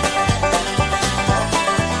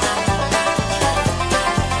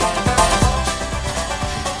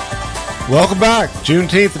 Welcome back.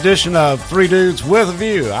 Juneteenth edition of Three Dudes with a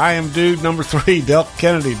View. I am dude number 3, Del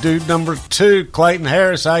Kennedy. Dude number 2, Clayton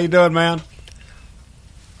Harris. How you doing, man?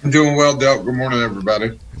 I'm doing well, Del. Good morning,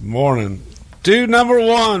 everybody. Good morning. Dude number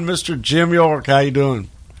 1, Mr. Jim York. How you doing?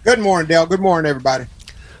 Good morning, Del. Good morning, everybody.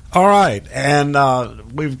 All right. And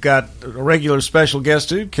we've got a regular special guest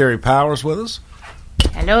dude, Carrie Powers, with us.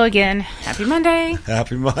 Hello again. Happy Monday.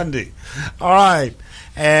 Happy Monday. All right.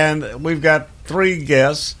 And we've got 3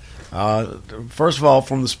 guests. First of all,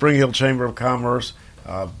 from the Spring Hill Chamber of Commerce,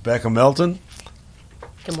 Becca Melton.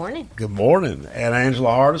 Good morning. Good morning. And Angela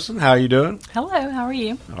Hardison, how are you doing? Hello, how are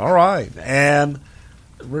you? All right. And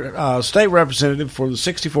State Representative for the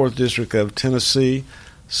 64th District of Tennessee,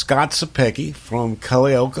 Scott Cepicky from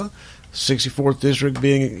Culleoka, 64th District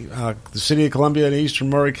being the City of Columbia and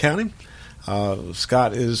Eastern Murray County.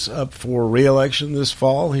 Scott is up for re-election this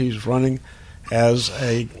fall. He's running as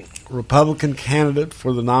a Republican candidate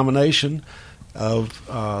for the nomination of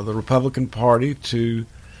the Republican Party to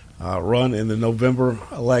run in the November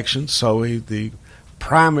election. So the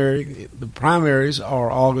primaries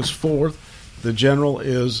are August 4th. The general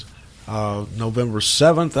is November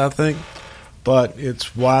 7th, I think. But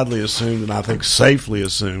it's widely assumed, and I think safely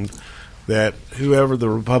assumed, that whoever the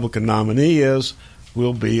Republican nominee is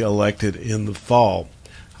will be elected in the fall.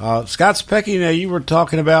 Scott Cepicky, now you were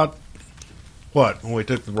talking about what when we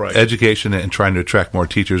took the break? Education and trying to attract more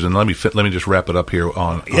teachers. And let me just wrap it up here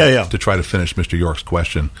on to try to finish Mr. York's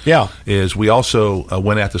question. Yeah, is we also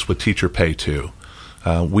went at this with teacher pay too.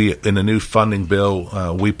 We in the new funding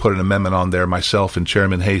bill, we put an amendment on there, myself and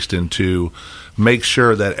Chairman Haston, to make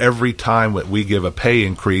sure that every time that we give a pay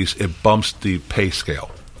increase, it bumps the pay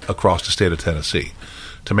scale across the state of Tennessee,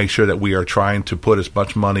 to make sure that we are trying to put as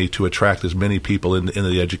much money to attract as many people into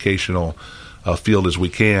the educational field as we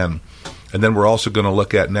can. And then we're also going to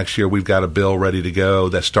look at next year, we've got a bill ready to go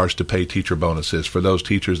that starts to pay teacher bonuses for those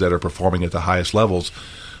teachers that are performing at the highest levels,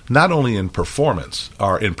 not only in performance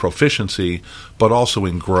or in proficiency, but also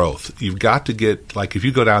in growth. You've got to get, like if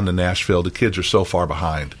you go down to Nashville, the kids are so far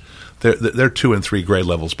behind. They're 2 and 3 grade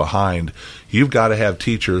levels behind. You've got to have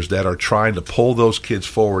teachers that are trying to pull those kids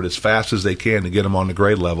forward as fast as they can to get them on the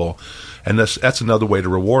grade level. And that's another way to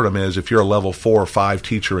reward them is if you're a level 4 or 5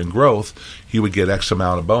 teacher in growth, you would get X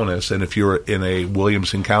amount of bonus. And if you're in a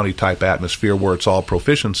Williamson County type atmosphere where it's all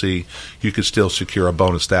proficiency, you could still secure a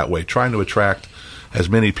bonus that way, trying to attract as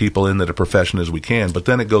many people into the profession as we can. But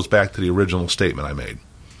then it goes back to the original statement I made.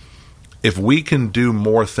 If we can do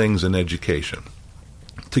more things in education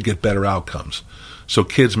to get better outcomes, so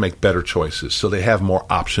kids make better choices, so they have more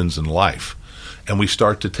options in life, and we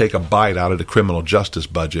start to take a bite out of the criminal justice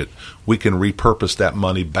budget, we can repurpose that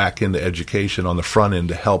money back into education on the front end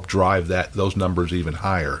to help drive those numbers even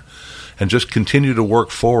higher. And just continue to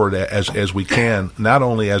work forward as we can, not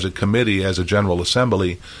only as a committee, as a General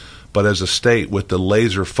Assembly, but as a state with the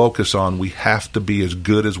laser focus on we have to be as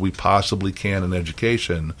good as we possibly can in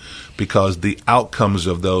education, because the outcomes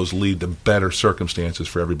of those lead to better circumstances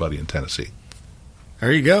for everybody in Tennessee.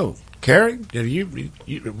 There you go. Carrie,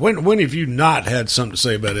 when have you not had something to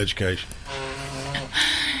say about education?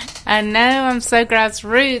 I know, I'm so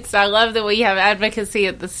grassroots. I love that we have advocacy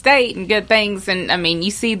at the state and good things. And, I mean, you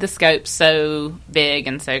see the scope so big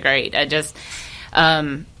and so great. I just,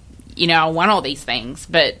 I want all these things.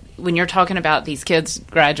 But when you're talking about these kids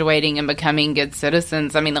graduating and becoming good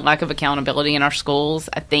citizens, I mean, the lack of accountability in our schools,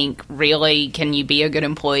 I think really can you be a good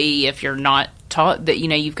employee if you're not taught that,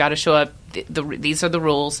 you've got to show up. These are the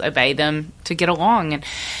rules, obey them to get along.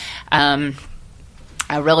 And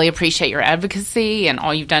I really appreciate your advocacy and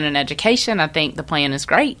all you've done in education. I think the plan is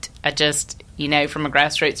great. I just, from a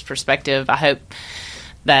grassroots perspective, I hope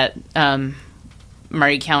that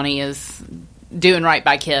Murray County is doing right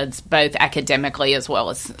by kids, both academically as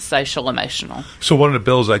well as social, emotional. So one of the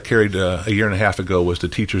bills I carried a year and a half ago was the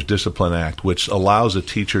Teachers Discipline Act, which allows a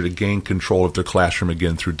teacher to gain control of their classroom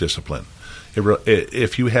again through discipline.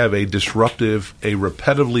 If you have a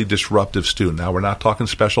repetitively disruptive student, now we're not talking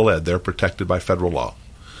special ed, they're protected by federal law,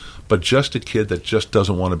 but just a kid that just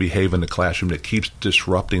doesn't want to behave in the classroom, that keeps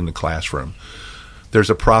disrupting the classroom, there's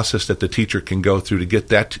a process that the teacher can go through to get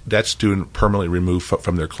that student permanently removed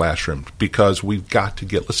from their classroom, because we've got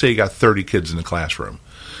to let's say you got 30 kids in the classroom,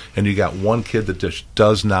 and you got one kid that just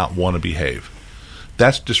does not want to behave.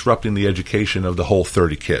 That's disrupting the education of the whole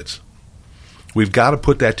 30 kids. We've got to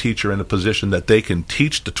put that teacher in a position that they can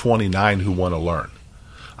teach the 29 who want to learn.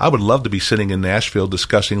 I would love to be sitting in Nashville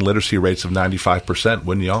discussing literacy rates of 95%,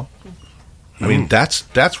 wouldn't y'all? I mean,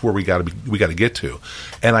 that's where we got to get to.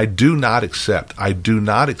 And I do not accept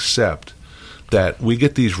that we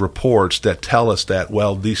get these reports that tell us that,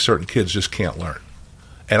 well, these certain kids just can't learn.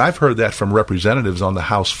 And I've heard that from representatives on the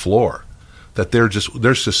House floor, that there's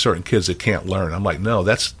just certain kids that can't learn. I'm like, no,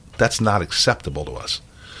 that's not acceptable to us.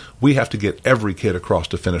 We have to get every kid across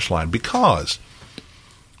the finish line, because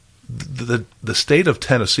the state of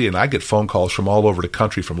Tennessee, and I get phone calls from all over the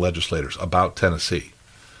country from legislators about Tennessee.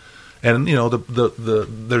 And,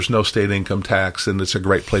 there's no state income tax, and it's a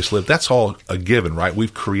great place to live. That's all a given, right?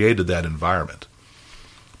 We've created that environment.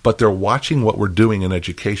 But they're watching what we're doing in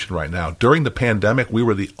education right now. During the pandemic, we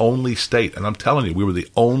were the only state, and I'm telling you, we were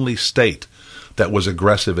the only state that was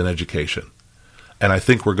aggressive in education. And I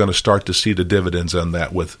think we're going to start to see the dividends on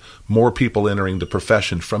that with more people entering the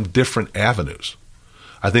profession from different avenues.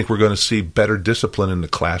 I think we're going to see better discipline in the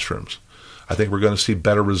classrooms. I think we're going to see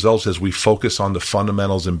better results as we focus on the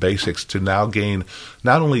fundamentals and basics to now gain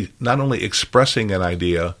not only expressing an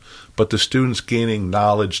idea, but the students gaining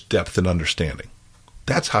knowledge, depth, and understanding.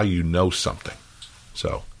 That's how you know something.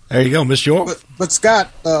 So there you go, Mr. York. But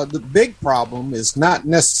Scott, the big problem is not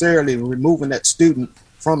necessarily removing that student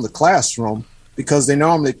from the classroom, because they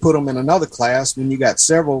normally put them in another class when you got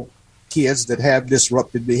several kids that have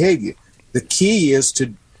disruptive behavior. The key is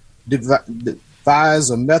to devise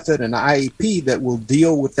a method, an IEP that will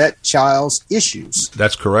deal with that child's issues.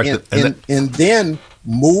 That's correct. And then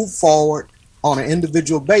move forward on an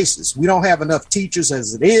individual basis. We don't have enough teachers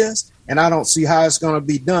as it is, and I don't see how it's going to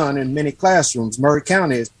be done in many classrooms. Murray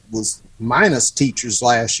County was minus teachers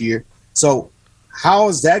last year. So how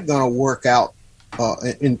is that going to work out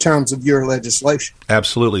in terms of your legislation?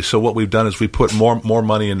 Absolutely. So what we've done is we put more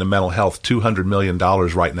money into mental health, $200 million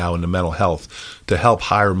right now into mental health to help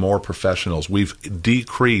hire more professionals. We've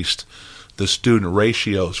decreased the student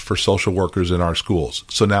ratios for social workers in our schools.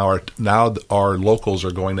 So now our locals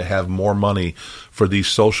are going to have more money for these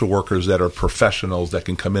social workers that are professionals that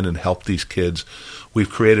can come in and help these kids. We've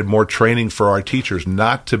created more training for our teachers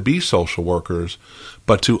not to be social workers,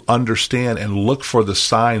 but to understand and look for the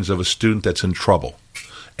signs of a student that's in trouble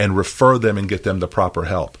and refer them and get them the proper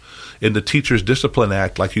help. In the Teachers Discipline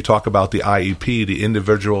Act, like you talk about the IEP, the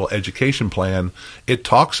Individual Education Plan, it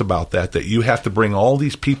talks about that you have to bring all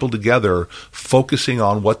these people together, focusing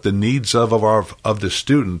on what the needs of the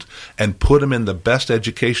student, and put them in the best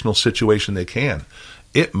educational situation they can.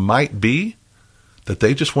 It might be that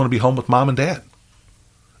they just want to be home with mom and dad,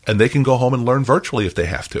 and they can go home and learn virtually if they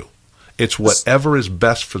have to. It's whatever is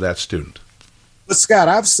best for that student. But Scott,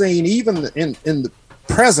 I've seen even in the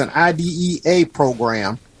present IDEA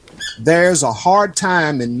program, there's a hard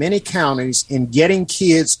time in many counties in getting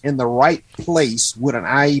kids in the right place with an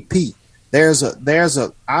IEP. There's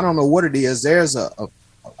a I don't know what it is. There's a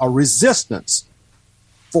resistance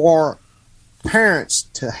for parents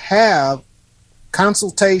to have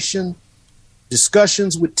consultation,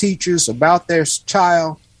 discussions with teachers about their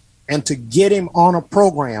child, and to get him on a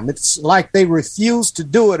program. It's like they refuse to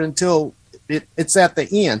do it until it's at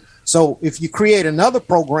the end. So if you create another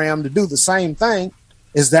program to do the same thing,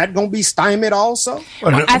 is that going to be stymied also?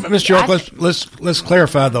 Well, Mr. York, let's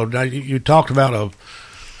clarify though. Now, you talked about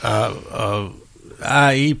a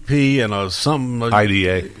IEP and a something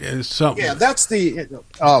IDA. Something. Yeah, that's the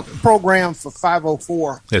program for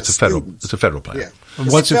 504. It's a federal plan. Yeah.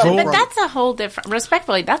 What's it for? But that's a whole different.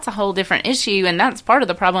 Respectfully, that's a whole different issue, and that's part of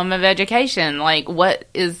the problem of education. Like,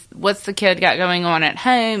 what's the kid got going on at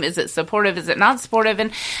home? Is it supportive? Is it not supportive?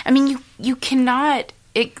 And I mean, you cannot.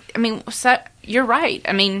 You're right.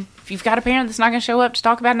 I mean, if you've got a parent that's not going to show up to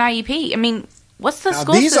talk about an IEP, I mean, what's the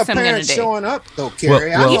school system going to do? These are parents showing up, though,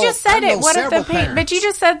 Carrie. You just said it. What if the parent? But you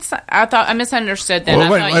just said. I thought I misunderstood. Then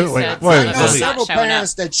I know several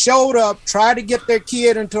parents that showed up, tried to get their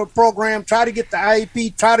kid into a program, tried to get the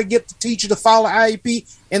IEP, tried to get the teacher to follow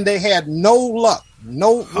IEP, and they had no luck.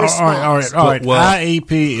 No response. All right. Well,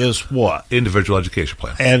 IEP is what? Individual Education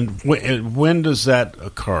Plan. And when does that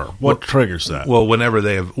occur? What triggers that? Well, whenever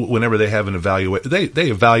they have an evaluate, they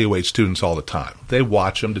evaluate students all the time. They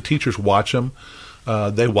watch them. The teachers watch them.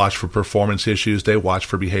 They watch for performance issues. They watch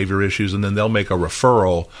for behavior issues, and then they'll make a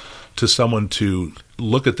referral to someone to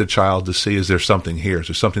look at the child to see, is there something here? Is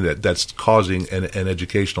there something that's causing an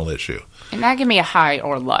educational issue? And that can be a high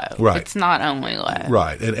or low. Right. It's not only low.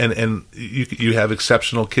 Right. And you have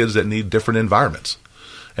exceptional kids that need different environments.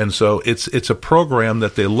 And so it's a program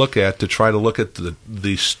that they look at to try to look at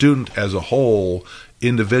the student as a whole,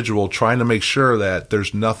 individual, trying to make sure that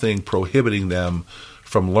there's nothing prohibiting them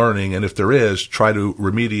from learning, and if there is, try to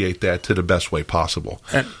remediate that to the best way possible.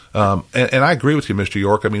 And I agree with you, Mr.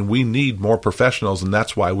 York. I mean, we need more professionals, and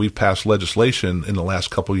that's why we've passed legislation in the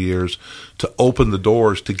last couple of years to open the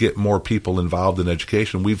doors to get more people involved in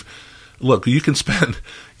education. Look, you can spend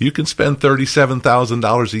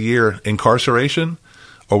 $37,000 a year incarceration,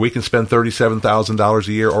 or we can spend $37,000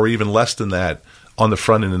 a year, or even less than that, on the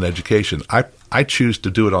front end in education. I choose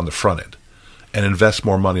to do it on the front end and invest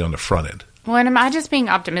more money on the front end. Well, and am I just being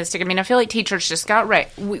optimistic? I mean, I feel like teachers just got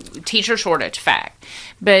teacher shortage, fact.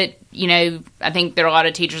 But, I think there are a lot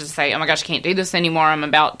of teachers that say, oh, my gosh, I can't do this anymore. I'm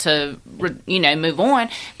about to, move on.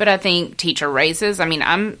 But I think teacher raises,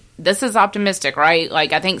 this is optimistic, right?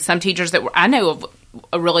 Like, I think some teachers I know of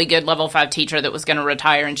a really good level 5 teacher that was going to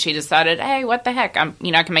retire, and she decided, hey, what the heck? I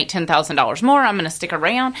can make $10,000 more. I'm going to stick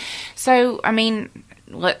around. So,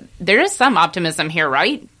 there is some optimism here,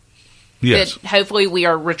 right? Yes. That hopefully we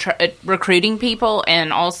are recruiting people,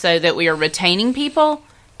 and also that we are retaining people.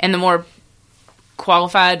 And the more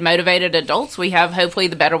qualified, motivated adults we have, hopefully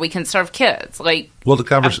the better we can serve kids. Like, well, I've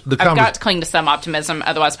got to cling to some optimism,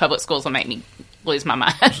 otherwise public schools will make me lose my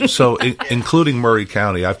mind. So, including Murray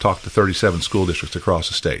County, I've talked to 37 school districts across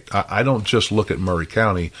the state. I don't just look at Murray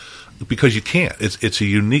County, because you can't. It's a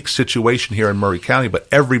unique situation here in Murray County, but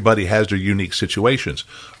everybody has their unique situations.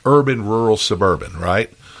 Urban, rural, suburban,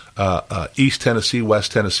 right? East Tennessee,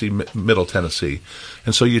 West Tennessee, Middle Tennessee.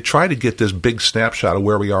 And so you try to get this big snapshot of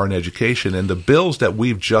where we are in education, and the bills that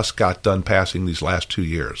we've just got done passing these last 2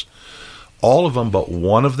 years, all of them but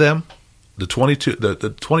one of them, the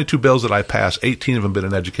 22 bills that I passed, 18 of them been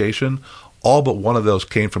in education, all but one of those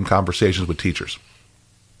came from conversations with teachers.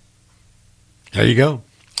 There you go.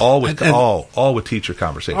 All with teacher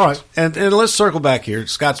conversations. All right, and let's circle back here.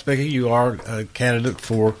 Scott Cepicky, you are a candidate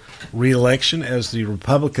for re-election as the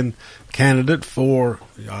Republican candidate for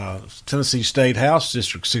Tennessee State House,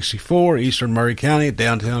 District 64, Eastern Murray County,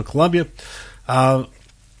 downtown Columbia. Am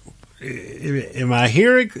I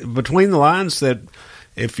hearing between the lines that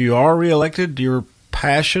if you are re-elected, your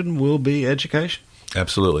passion will be education?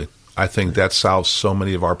 Absolutely. I think that solves so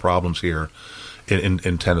many of our problems here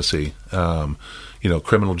in Tennessee.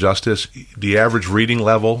 Criminal justice, the average reading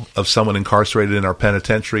level of someone incarcerated in our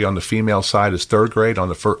penitentiary on the female side is 3rd grade, on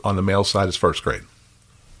the male side is 1st grade.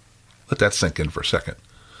 Let that sink in for a second.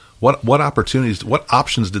 What opportunities, what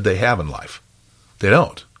options did they have in life? They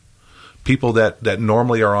don't. People that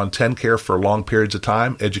normally are on 10 care for long periods of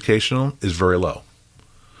time, educational is very low.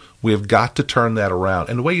 We have got to turn that around.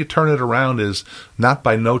 And the way you turn it around is not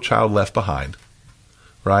by No Child Left Behind,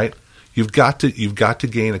 right? You've got to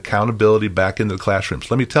gain accountability back into the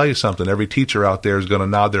classrooms. Let me tell you something. Every teacher out there is going to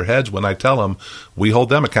nod their heads when I tell them we hold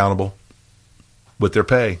them accountable with their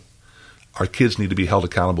pay. Our kids need to be held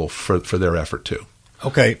accountable for their effort too.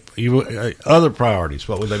 Okay. Other priorities,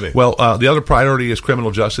 what would they be? Well, the other priority is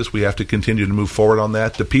criminal justice. We have to continue to move forward on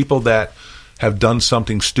that. The people that have done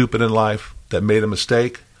something stupid in life, that made a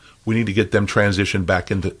mistake, we need to get them transitioned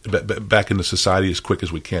back into society as quick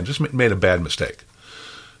as we can. Just made a bad mistake.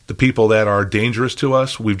 The people that are dangerous to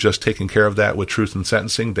us, we've just taken care of that with truth in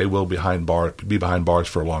sentencing. They will be behind bars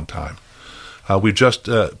for a long time. We just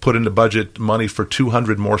put into budget money for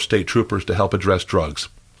 200 more state troopers to help address drugs.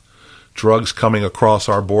 Drugs coming across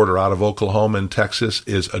our border out of Oklahoma and Texas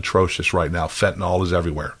is atrocious right now. Fentanyl is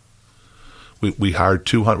everywhere. We hired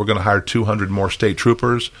 200. We're going to hire 200 more state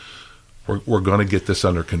troopers. We're going to get this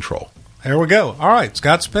under control. There we go. All right,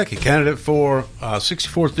 Scott Cepicky, candidate for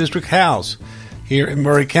 64th District House here in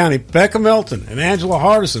Murray County. Becca Melton and Angela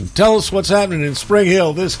Hardison, tell us what's happening in Spring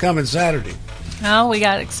Hill this coming Saturday. Well, we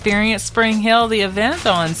got Experience Spring Hill, the event,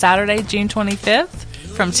 on Saturday, June 25th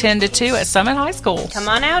from 10 to 2 at Summit High School. Come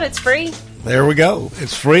on out. It's free. There we go.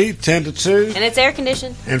 It's free, 10 to 2. And it's air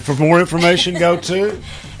conditioned. And for more information, go to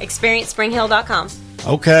ExperienceSpringHill.com.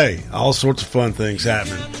 Okay. All sorts of fun things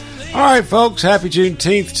happening. All right, folks. Happy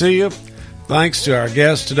Juneteenth to you. Thanks to our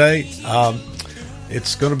guest today.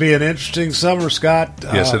 It's going to be an interesting summer, Scott.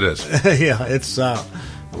 Yes, it is. Yeah, it's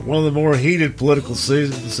one of the more heated political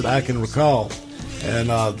seasons that I can recall. And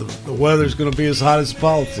the weather's going to be as hot as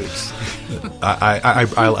politics.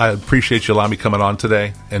 I appreciate you allowing me coming on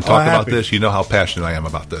today and talk about this. You know how passionate I am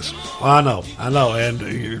about this. Well, I know. And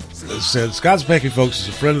you said Scott Cepicky, folks, is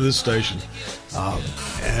a friend of this station.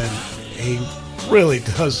 And he really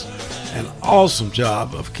does an awesome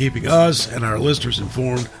job of keeping us and our listeners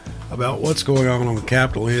informed about what's going on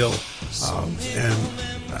Capitol Hill. And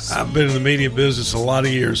I've been in the media business a lot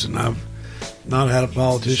of years, and I've not had a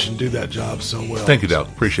politician do that job so well. Thank you, Dale.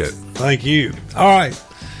 Appreciate it. Thank you. All right.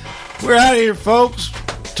 We're out of here, folks.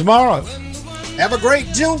 Tomorrow. Have a great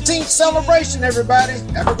Juneteenth celebration, everybody.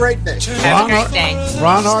 Have a great day. Have a great day.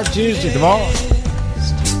 Ron Hart Tuesday tomorrow.